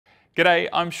G'day,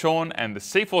 I'm Sean, and the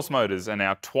cforce motors are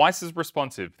now twice as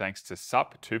responsive thanks to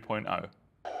SUP 2.0.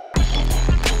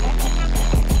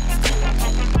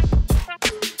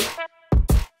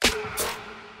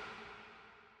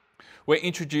 We're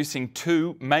introducing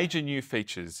two major new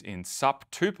features in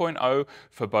SUP 2.0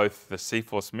 for both the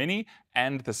cforce Mini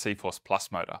and the cforce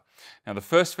Plus motor. Now, the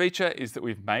first feature is that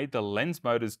we've made the lens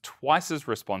motors twice as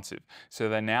responsive, so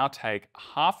they now take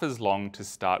half as long to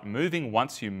start moving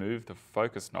once you move the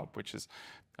focus knob, which is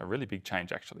a really big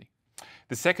change actually.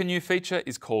 The second new feature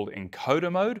is called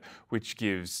Encoder Mode, which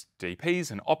gives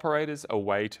DPs and operators a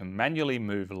way to manually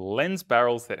move lens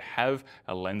barrels that have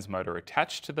a lens motor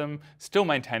attached to them, still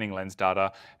maintaining lens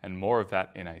data, and more of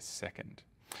that in a second.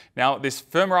 Now, this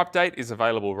firmware update is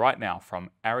available right now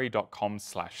from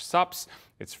arri.com/sups.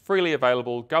 It's freely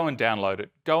available. Go and download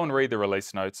it. Go and read the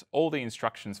release notes. All the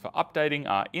instructions for updating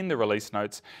are in the release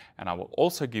notes, and I will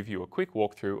also give you a quick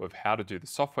walkthrough of how to do the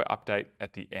software update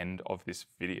at the end of this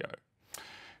video.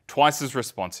 Twice as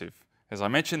responsive. As I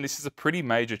mentioned, this is a pretty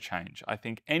major change. I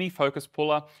think any focus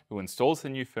puller who installs the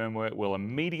new firmware will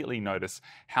immediately notice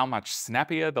how much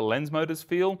snappier the lens motors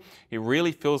feel. It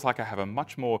really feels like I have a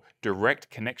much more direct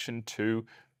connection to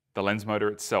the lens motor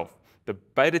itself. The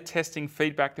beta testing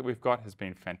feedback that we've got has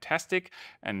been fantastic,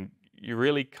 and you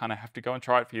really kind of have to go and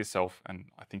try it for yourself, and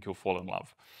I think you'll fall in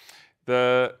love.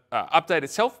 The update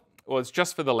itself was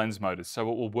just for the lens motors, so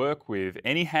it will work with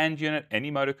any hand unit,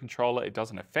 any motor controller. It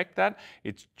doesn't affect that.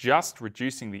 It's just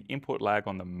reducing the input lag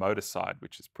on the motor side,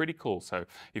 which is pretty cool. So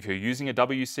if you're using a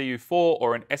WCU4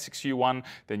 or an SXU1,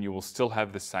 then you will still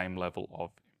have the same level of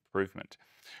improvement.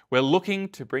 We're looking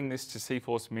to bring this to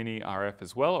cforce Mini RF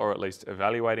as well, or at least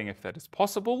evaluating if that is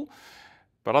possible.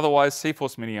 But otherwise,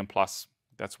 cforce Mini and Plus,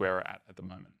 that's where we're at the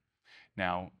moment.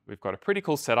 Now, we've got a pretty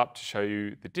cool setup to show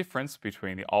you the difference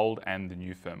between the old and the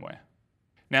new firmware.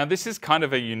 Now, this is kind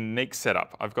of a unique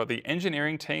setup. I've got the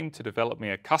engineering team to develop me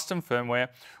a custom firmware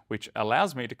which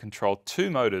allows me to control two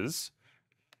motors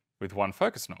with one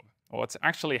focus knob. What's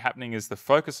actually happening is the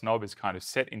focus knob is kind of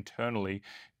set internally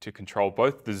to control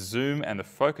both the zoom and the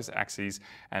focus axes,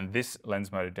 and this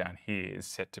lens motor down here is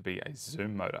set to be a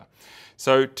zoom motor.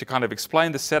 So to kind of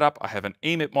explain the setup, I have an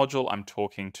EMIP module. I'm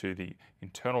talking to the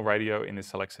internal radio in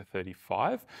this Alexa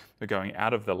 35. We're going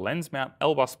out of the lens mount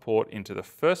L-bus port into the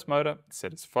first motor,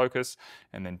 set as focus,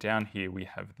 and then down here we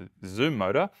have the zoom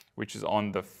motor, which is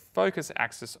on the focus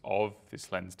axis of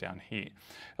this lens down here.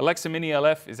 Alexa Mini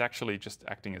LF is actually just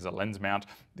acting as a lens mount.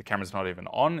 The camera's not even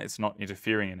on, it's not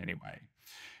interfering in any way.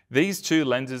 These two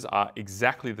lenses are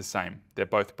exactly the same. They're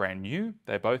both brand new,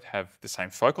 they both have the same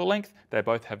focal length, they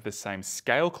both have the same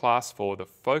scale class for the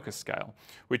focus scale,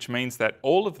 which means that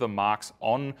all of the marks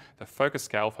on the focus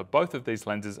scale for both of these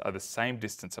lenses are the same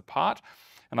distance apart.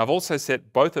 And I've also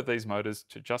set both of these motors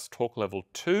to just torque level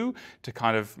 2 to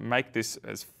kind of make this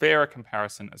as fair a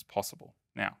comparison as possible.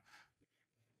 Now,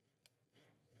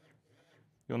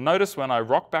 you'll notice when I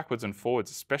rock backwards and forwards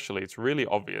especially, it's really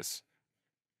obvious.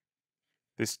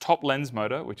 This top lens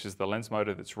motor, which is the lens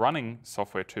motor that's running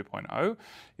software 2.0,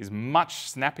 is much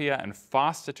snappier and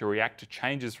faster to react to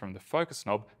changes from the focus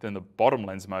knob than the bottom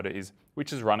lens motor is,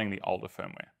 which is running the older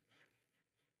firmware.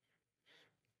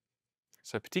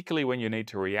 So particularly when you need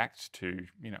to react to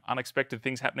unexpected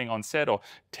things happening on set or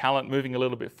talent moving a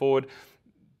little bit forward,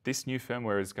 this new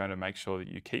firmware is going to make sure that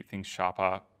you keep things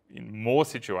sharper in more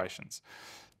situations.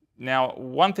 Now,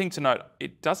 one thing to note,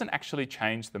 it doesn't actually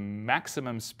change the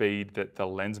maximum speed that the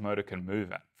lens motor can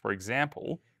move at. For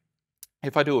example,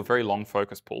 if I do a very long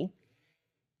focus pull,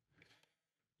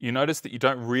 you notice that you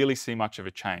don't really see much of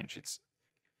a change. It's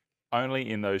only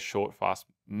in those short, fast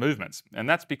movements. And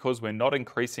that's because we're not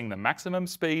increasing the maximum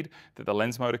speed that the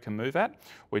lens motor can move at.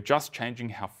 We're just changing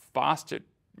how fast it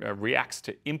reacts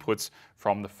to inputs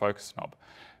from the focus knob.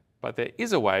 But there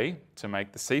is a way to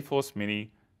make the cforce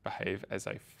Mini behave as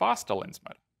a faster lens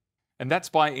motor. And that's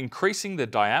by increasing the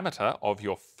diameter of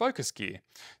your focus gear.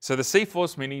 So the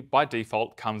cforce Mini by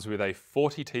default comes with a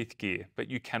 40 teeth gear, but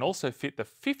you can also fit the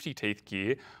 50 teeth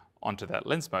gear onto that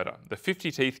lens motor. The 50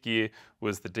 teeth gear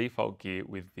was the default gear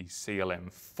with the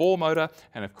CLM4 motor,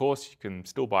 and of course you can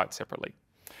still buy it separately.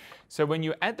 So when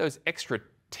you add those extra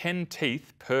 10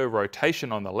 teeth per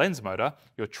rotation on the lens motor,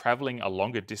 you're traveling a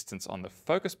longer distance on the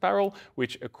focus barrel,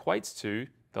 which equates to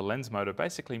the lens motor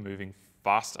basically moving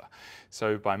faster.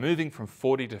 So by moving from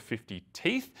 40 to 50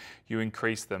 teeth, you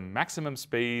increase the maximum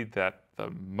speed that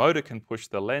the motor can push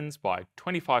the lens by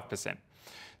 25%.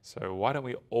 So why don't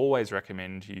we always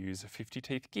recommend you use a 50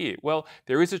 teeth gear? Well,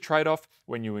 there is a trade-off.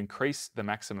 When you increase the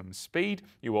maximum speed,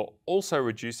 you are also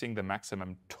reducing the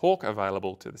maximum torque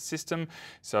available to the system.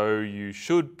 So you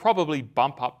should probably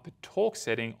bump up the torque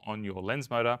setting on your lens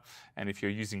motor. And if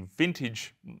you're using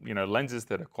vintage, lenses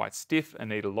that are quite stiff and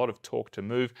need a lot of torque to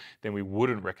move, then we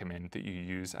wouldn't recommend that you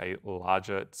use a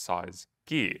larger size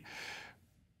gear.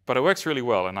 But it works really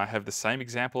well, and I have the same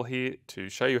example here to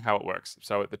show you how it works.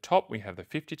 So at the top we have the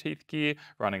 50 teeth gear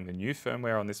running the new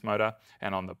firmware on this motor,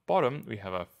 and on the bottom we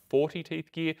have a 40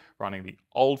 teeth gear running the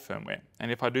old firmware.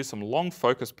 And if I do some long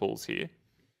focus pulls here,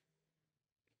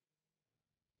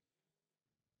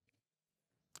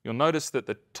 you'll notice that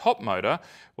the top motor,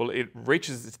 well, it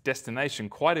reaches its destination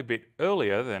quite a bit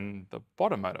earlier than the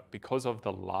bottom motor because of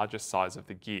the larger size of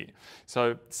the gear.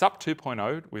 So SUP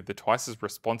 2.0 with the twice as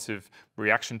responsive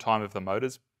reaction time of the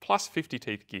motors plus 50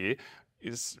 teeth gear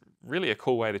is really a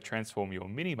cool way to transform your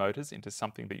mini motors into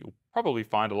something that you'll probably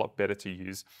find a lot better to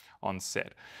use on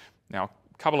set. Now,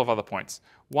 a couple of other points.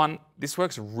 One, this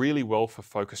works really well for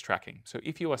focus tracking. So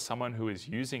if you are someone who is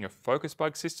using a focus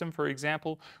bug system, for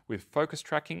example, with focus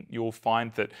tracking, you'll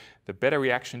find that the better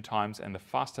reaction times and the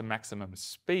faster maximum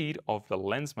speed of the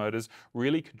lens motors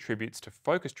really contributes to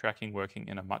focus tracking working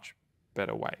in a much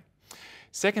better way.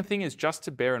 Second thing is just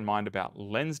to bear in mind about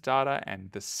lens data and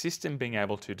the system being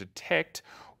able to detect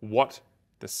what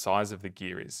the size of the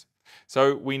gear is.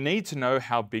 So we need to know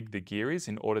how big the gear is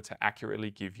in order to accurately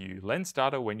give you lens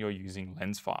data when you're using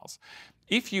lens files.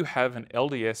 If you have an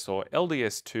LDS or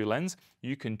LDS2 lens,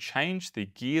 you can change the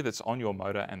gear that's on your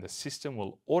motor and the system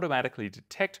will automatically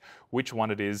detect which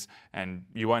one it is and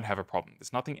you won't have a problem.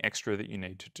 There's nothing extra that you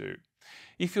need to do.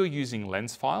 If you're using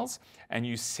lens files and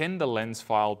you send the lens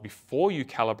file before you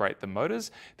calibrate the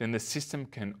motors, then the system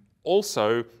can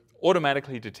also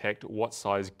automatically detect what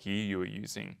size gear you are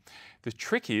using. The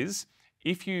trick is,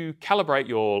 if you calibrate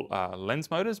your lens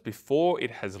motors before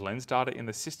it has lens data in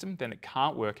the system, then it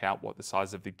can't work out what the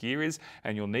size of the gear is,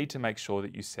 and you'll need to make sure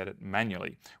that you set it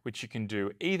manually, which you can do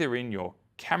either in your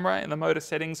camera in the motor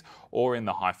settings or in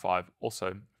the Hi5,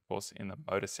 also in the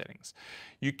motor settings.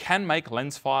 You can make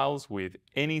lens files with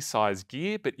any size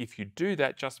gear, but if you do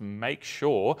that, just make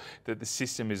sure that the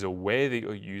system is aware that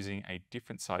you're using a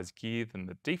different size gear than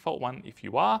the default one if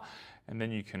you are, and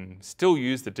then you can still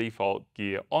use the default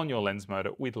gear on your lens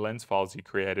motor with lens files you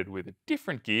created with a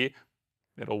different gear.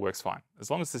 It all works fine,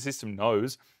 as long as the system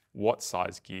knows what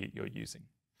size gear you're using.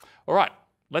 All right,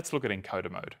 let's look at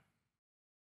encoder mode.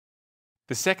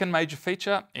 The second major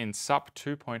feature in SUP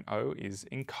 2.0 is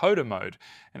encoder mode.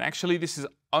 And actually this is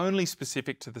only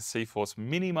specific to the cforce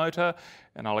mini motor,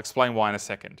 and I'll explain why in a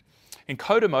second.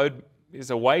 Encoder mode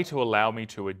is a way to allow me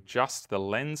to adjust the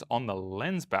lens on the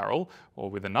lens barrel or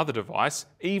with another device,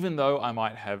 even though I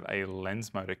might have a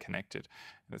lens motor connected.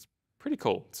 And it's pretty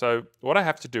cool. So what I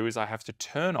have to do is I have to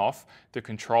turn off the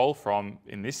control from,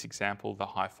 in this example, the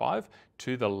Hi5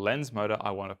 to the lens motor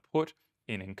I want to put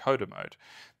in encoder mode.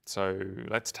 So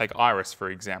let's take iris for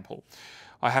example.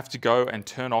 I have to go and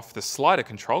turn off the slider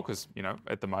control because,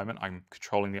 at the moment I'm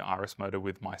controlling the iris motor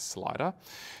with my slider.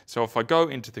 So if I go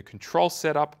into the control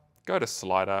setup, go to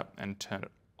slider and turn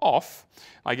it off,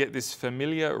 I get this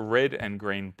familiar red and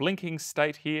green blinking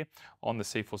state here on the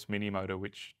cforce mini motor,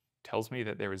 which tells me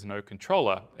that there is no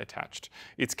controller attached.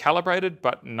 It's calibrated,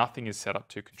 but nothing is set up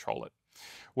to control it.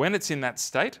 When it's in that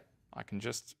state, I can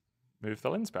just move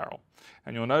the lens barrel.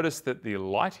 And you'll notice that the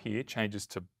light here changes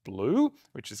to blue,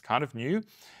 which is kind of new,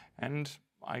 and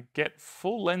I get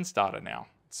full lens data now.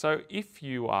 So if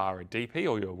you are a DP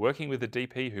or you're working with a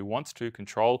DP who wants to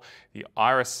control the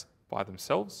iris by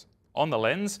themselves on the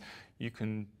lens, you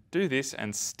can do this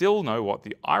and still know what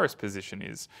the iris position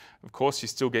is. Of course, you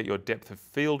still get your depth of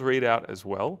field readout as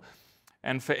well.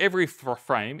 And for every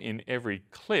frame in every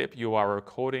clip, you are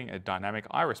recording a dynamic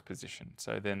iris position.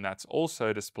 So then that's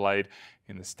also displayed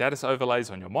in the status overlays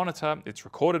on your monitor. It's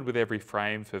recorded with every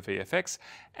frame for VFX,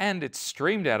 and it's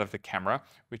streamed out of the camera,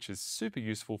 which is super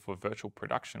useful for virtual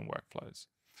production workflows.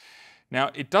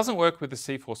 Now, it doesn't work with the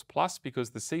cforce Plus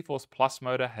because the cforce Plus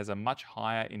motor has a much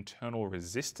higher internal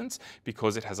resistance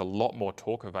because it has a lot more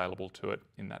torque available to it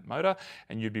in that motor,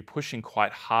 and you'd be pushing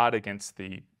quite hard against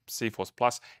the cforce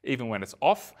Plus even when it's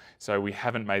off, so we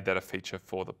haven't made that a feature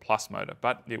for the Plus motor,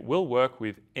 but it will work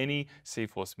with any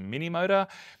cforce mini motor.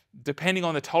 Depending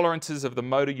on the tolerances of the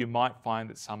motor, you might find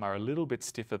that some are a little bit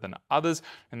stiffer than others,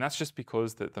 and that's just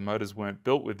because the motors weren't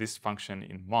built with this function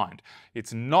in mind.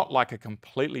 It's not like a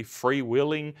completely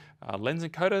freewheeling lens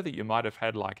encoder that you might have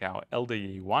had like our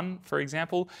LDE1, for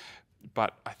example.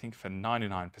 but I think for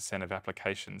 99% of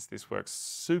applications, this works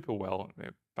super well.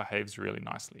 It behaves really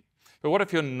nicely. But what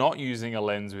if you're not using a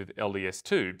lens with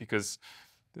LDS2? Because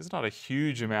there's not a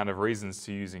huge amount of reasons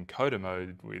to use encoder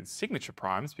mode with signature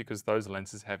primes, because those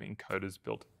lenses have encoders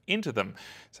built into them.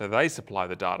 So they supply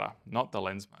the data, not the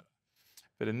lens motor.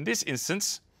 But in this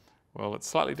instance, well, it's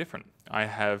slightly different. I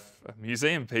have a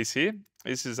museum piece here.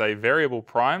 This is a variable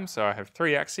prime, so I have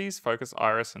 3 axes: focus,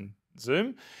 iris, and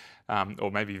zoom,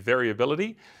 or maybe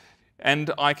variability.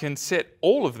 And I can set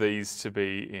all of these to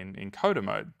be in encoder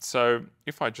mode. So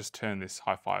if I just turn this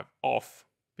high five off,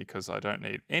 because I don't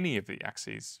need any of the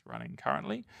axes running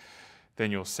currently,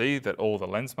 then you'll see that all the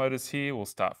lens motors here will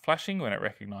start flashing when it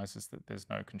recognizes that there's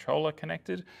no controller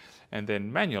connected. And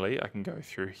then manually I can go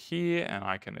through here and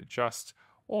I can adjust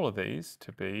all of these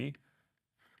to be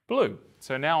blue.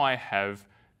 So now I have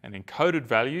an encoded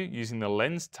value using the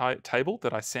lens table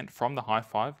that I sent from the high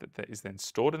five that is then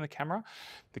stored in the camera.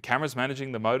 The camera's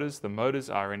managing the motors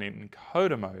are in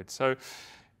encoder mode. So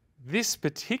this,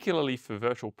 particularly for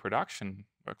virtual production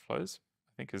workflows,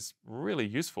 I think is really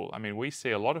useful. I mean, we see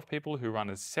a lot of people who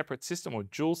run a separate system or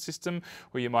dual system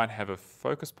where you might have a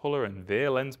focus puller and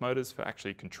their lens motors for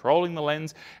actually controlling the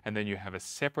lens, and then you have a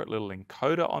separate little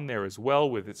encoder on there as well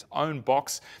with its own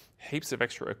box, heaps of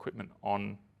extra equipment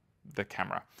on the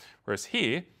camera. Whereas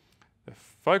here, the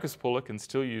focus puller can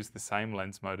still use the same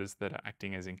lens motors that are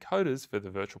acting as encoders for the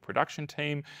virtual production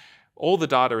team. All the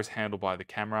data is handled by the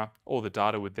camera. All the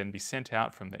data would then be sent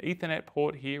out from the Ethernet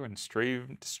port here and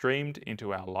streamed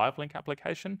into our LiveLink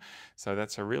application. So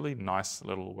that's a really nice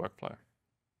little workflow.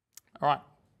 All right,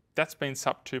 that's been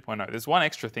SUP 2.0. There's one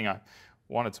extra thing I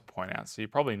wanted to point out. So you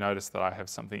probably noticed that I have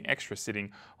something extra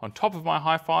sitting on top of my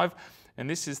high five, and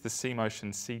this is the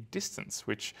cmotion cdistance,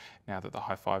 which, now that the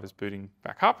high five is booting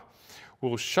back up,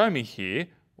 will show me here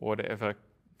whatever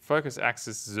focus,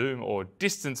 axis, zoom, or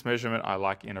distance measurement I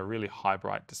like in a really high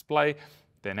bright display.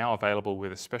 They're now available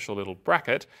with a special little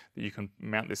bracket that you can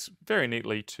mount this very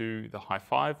neatly to the high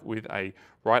five with a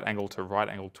right angle to right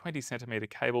angle 20 centimeter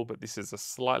cable, but this is a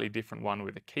slightly different one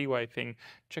with a keyway thing.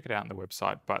 Check it out on the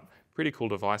website, but pretty cool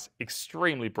device,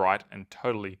 extremely bright and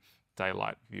totally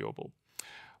daylight viewable.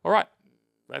 All right,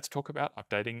 let's talk about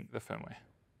updating the firmware.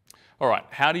 All right,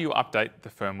 how do you update the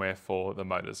firmware for the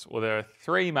motors? Well, there are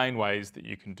 3 main ways that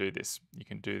you can do this. You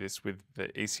can do this with the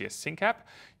ECS sync app,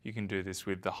 you can do this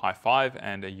with the high five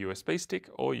and a USB stick,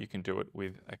 or you can do it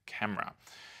with a camera.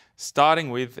 Starting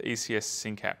with the ECS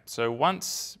sync app. So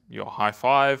once your high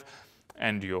five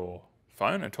and your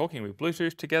phone are talking with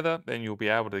Bluetooth together, then you'll be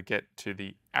able to get to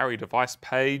the ARRI device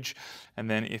page. And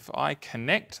then if I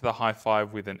connect the high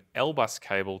five with an L-bus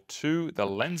cable to the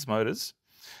lens motors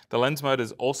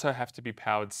also have to be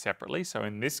powered separately. So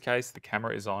in this case, the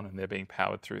camera is on and they're being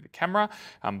powered through the camera,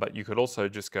 but you could also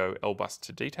just go L-bus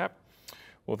to DTAP.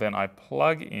 Well, then I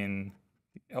plug in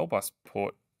the L-bus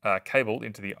port cable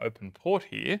into the open port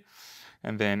here,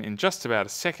 and then in just about a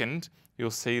second, you'll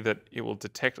see that it will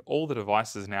detect all the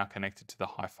devices now connected to the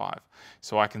high five.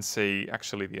 So I can see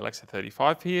actually the Alexa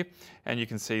 35 here, and you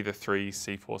can see the 3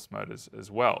 cforce motors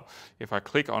as well. If I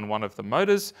click on one of the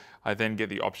motors, I then get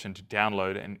the option to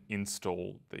download and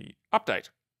install the update.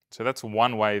 So that's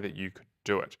one way that you could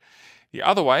do it. The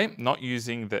other way, not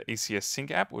using the ECS sync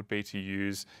app, would be to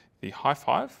use the high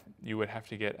five. You would have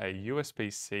to get a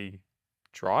USB-C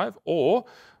drive, or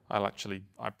I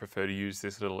prefer to use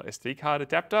this little SD card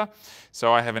adapter.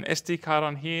 So I have an SD card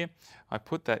on here. I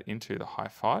put that into the high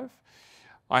five.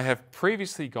 I have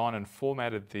previously gone and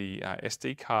formatted the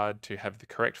SD card to have the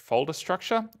correct folder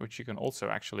structure, which you can also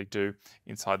actually do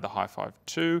inside the high five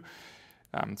too,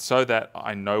 so that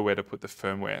I know where to put the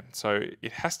firmware. So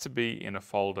it has to be in a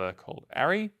folder called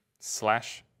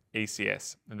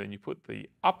ARRI/ECS, and then you put the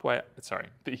update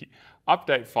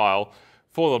file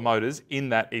for the motors in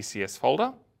that ECS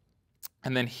folder.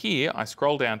 And then here I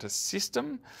scroll down to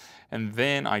System, and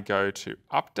then I go to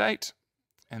Update,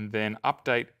 and then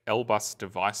Update L-bus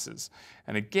devices.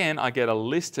 And again, I get a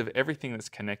list of everything that's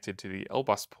connected to the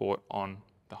L-bus port on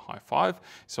the high five.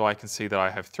 So I can see that I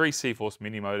have 3 cforce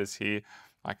mini motors here.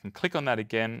 I can click on that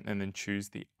again and then choose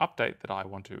the update that I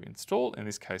want to install. In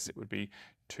this case, it would be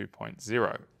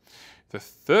 2.0. The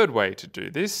third way to do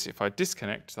this, if I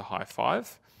disconnect the high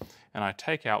five and I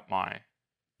take out my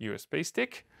USB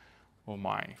stick or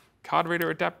my card reader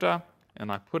adapter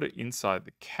and I put it inside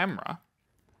the camera,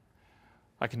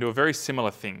 I can do a very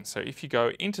similar thing. So if you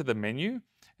go into the menu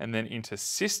and then into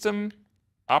System,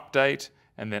 Update,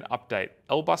 and then Update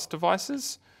L-bus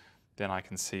devices, then I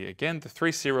can see again the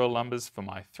 3 serial numbers for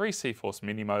my 3 cforce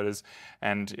mini motors,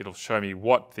 and it'll show me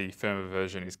what the firmware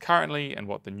version is currently and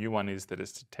what the new one is that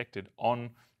is detected on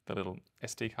the little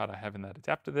SD card I have in that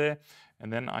adapter there,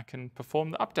 and then I can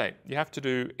perform the update. You have to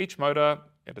do each motor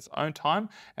at its own time,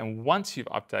 and once you've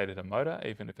updated a motor,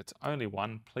 even if it's only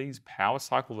one, please power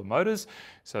cycle the motors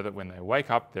so that when they wake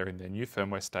up, they're in their new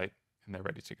firmware state and they're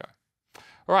ready to go.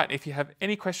 All right, if you have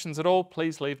any questions at all,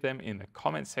 please leave them in the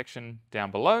comments section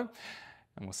down below,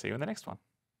 and we'll see you in the next one.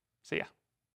 See ya.